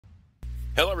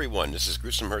Hello everyone, this is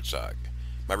Gruesome Herzog.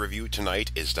 My review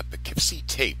tonight is the Poughkeepsie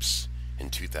Tapes in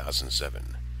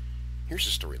 2007. Here's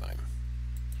the storyline.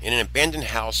 In an abandoned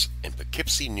house in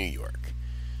Poughkeepsie, New York,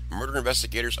 murder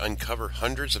investigators uncover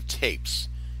hundreds of tapes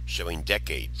showing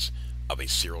decades of a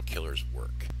serial killer's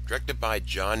work. Directed by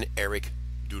Erick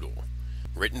Dowdle.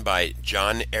 Written by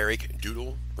Erick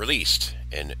Dowdle. Released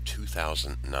in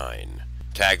 2009.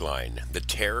 Tagline, "The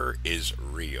terror is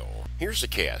real." Here's the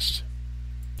cast.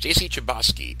 Stacy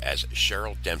Chbosky as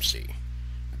Cheryl Dempsey,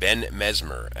 Ben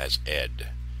Messmer as Ed,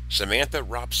 Samantha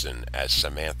Robson as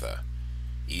Samantha,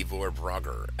 Ivor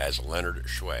Brogger as Leonard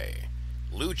Shway,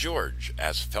 Lou George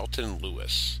as Felton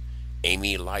Lewis,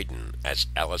 Amy Lydon as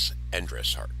Alice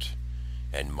Endreshart,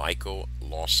 and Michael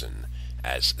Lawson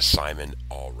as Simon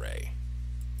Allray.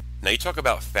 Now you talk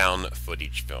about found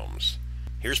footage films.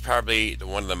 Here's probably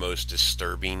one of the most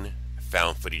disturbing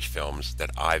found footage films that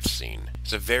I've seen.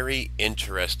 It's a very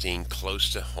interesting, close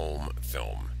to home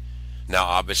film. Now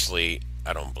obviously,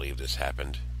 I don't believe this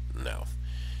happened. No.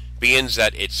 Being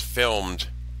that it's filmed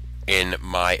in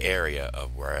my area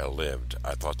of where I lived,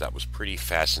 I thought that was pretty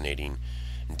fascinating,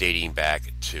 dating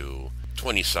back to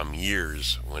 20-some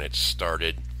years when it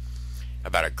started,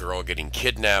 about a girl getting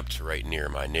kidnapped right near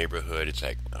my neighborhood. It's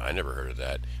like, I never heard of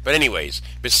that. But anyways,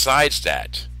 besides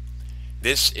that,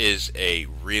 this is a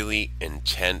really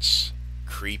intense,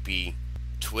 creepy,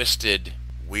 twisted,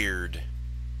 weird,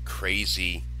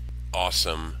 crazy,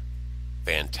 awesome,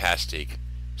 fantastic,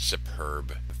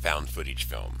 superb found footage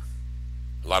film.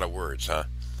 A lot of words, huh?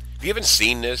 If you haven't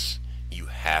seen this, you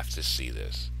have to see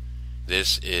this.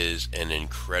 This is an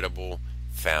incredible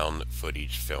found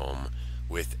footage film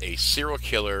with a serial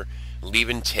killer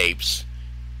leaving tapes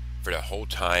for the whole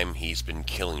time he's been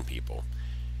killing people.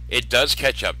 It does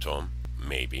catch up to him.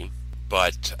 Maybe.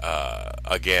 But,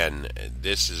 again,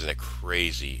 this is a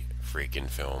crazy freaking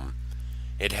film.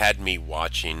 It had me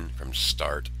watching from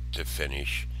start to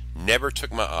finish. Never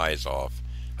took my eyes off.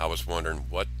 I was wondering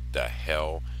what the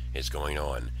hell is going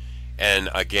on. And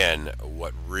again,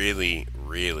 what really,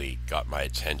 really got my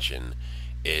attention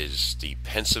is the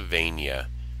Pennsylvania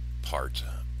part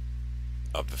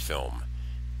of the film.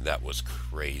 That was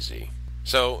crazy.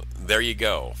 So, there you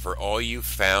go. For all you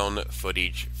found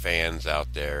footage fans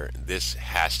out there, this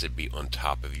has to be on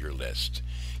top of your list.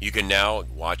 You can now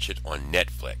watch it on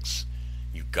Netflix.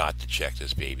 You got to check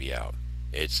this baby out.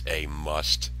 It's a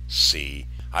must-see.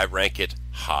 I rank it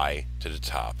high to the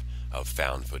top of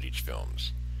found footage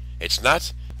films. It's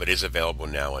not, but is available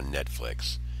now on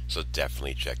Netflix. So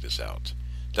definitely check this out.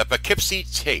 The Poughkeepsie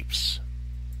Tapes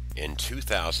in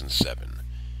 2007.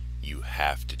 You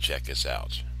have to check this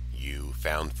out. You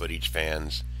found footage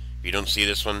fans, if you don't see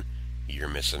this one, you're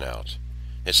missing out.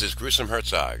 This is Gruesome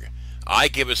Herzog. I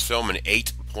give this film an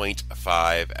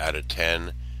 8.5 out of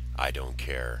 10. I don't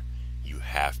care. You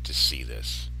have to see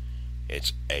this.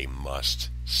 It's a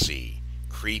must-see.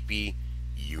 Creepy,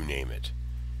 you name it.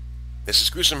 This is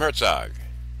Gruesome Herzog,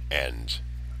 and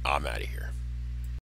I'm out of here.